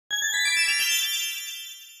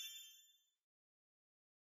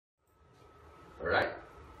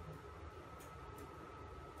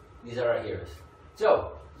These are our heroes.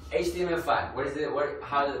 So, HTML5, what is it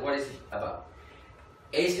about?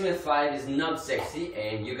 HTML5 is not sexy,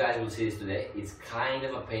 and you guys will see this today. It's kind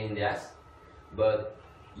of a pain in the ass, but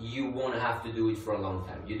you won't have to do it for a long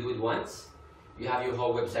time. You do it once, you have your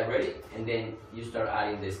whole website ready, and then you start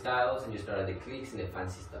adding the styles, and you start adding the clicks and the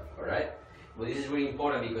fancy stuff, alright? But this is really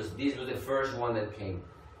important because this was the first one that came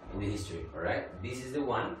in the history, alright? This is the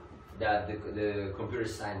one that the computer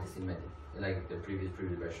scientists invented, like the previous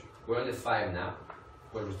version. We're on the 5 now,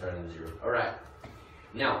 we're starting on 0. Alright,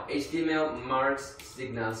 now HTML marks,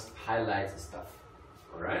 signals, highlights, stuff,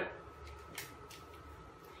 alright?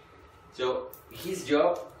 So his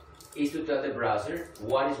job is to tell the browser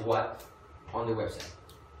what is what on the website,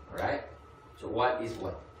 alright? So what is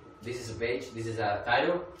what? This is a page, this is a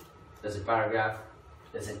title, that's a paragraph,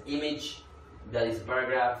 that's an image, that is a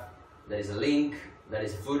paragraph, that is a link, that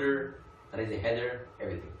is a footer, that is a header,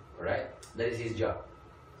 everything, alright? That is his job.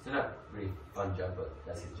 It's not a really fun job, but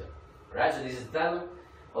that's his job. Alright, so this is the title,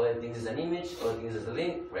 all the things is an image, all the things is a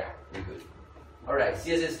link, yeah, very good. Alright,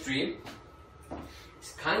 CSS stream.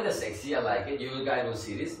 It's kinda sexy, I like it, you guys will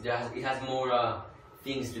see this. It has more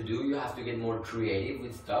things to do, you have to get more creative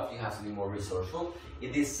with stuff, you have to be more resourceful.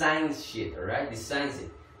 It designs shit, alright? Designs it.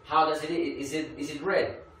 How does it, is it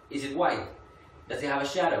red? Is it white? Does it have a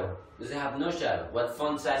shadow? Does it have no shadow? What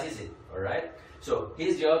font size is it? Alright? So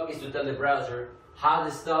his job is to tell the browser how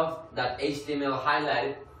the stuff that HTML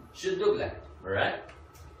highlighted should look like. Alright?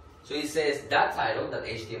 So he says that title that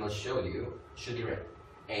HTML showed you should be red.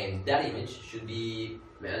 And that image should be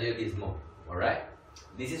a little bit small. Alright?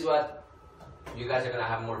 This is what you guys are gonna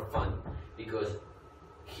have more fun, because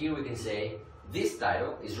here we can say this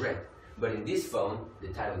title is red, but in this phone the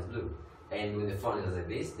title is blue, and when the phone is like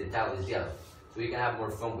this, the title is yellow. So we can have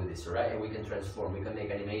more fun with this, alright? And we can transform, we can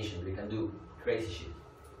make animations, we can do crazy shit.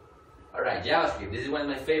 Alright, JavaScript, this is one of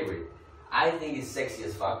my favorite. I think it's sexy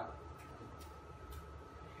as fuck.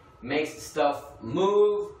 Makes stuff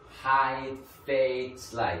move, hide, fade,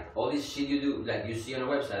 slide. All this shit you do, like you see on a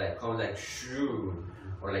website, like comes like shoo,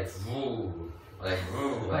 or like voo, or like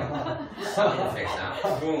vroom, like sound effects,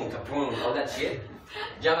 huh? Boom, kaboom, all that shit.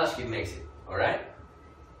 JavaScript makes it, alright?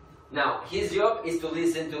 Now, his job is to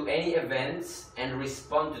listen to any events and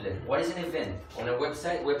respond to them. What is an event? On a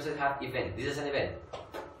website, websites have event. This is an event.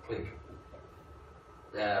 Click.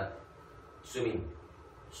 Zoom in,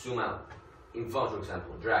 zoom out. In phones, for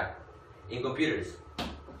example, drag. In computers,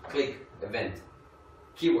 click, event.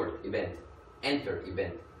 Keyword, event. Enter,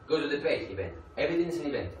 event. Go to the page, event. Everything is an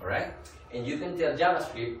event, alright? And you can tell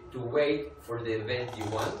JavaScript to wait for the event you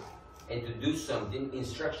want and to do something,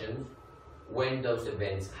 instructions, when those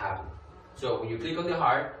events happen. So when you click on the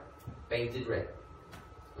heart, paint it red.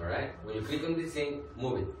 Alright? When you click on this thing,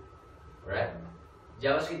 move it. Alright?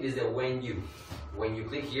 JavaScript is the when you. When you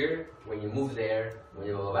click here, when you move there, when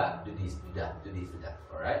you blah, blah, blah, do this, do that, do this, do that.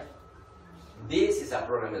 Alright? This is a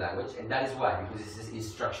programming language, and that is why, because this is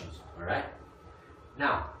instructions. Alright?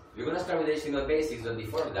 Now, we're gonna start with HTML basics, but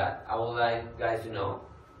before that, I would like guys to know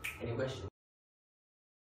any questions.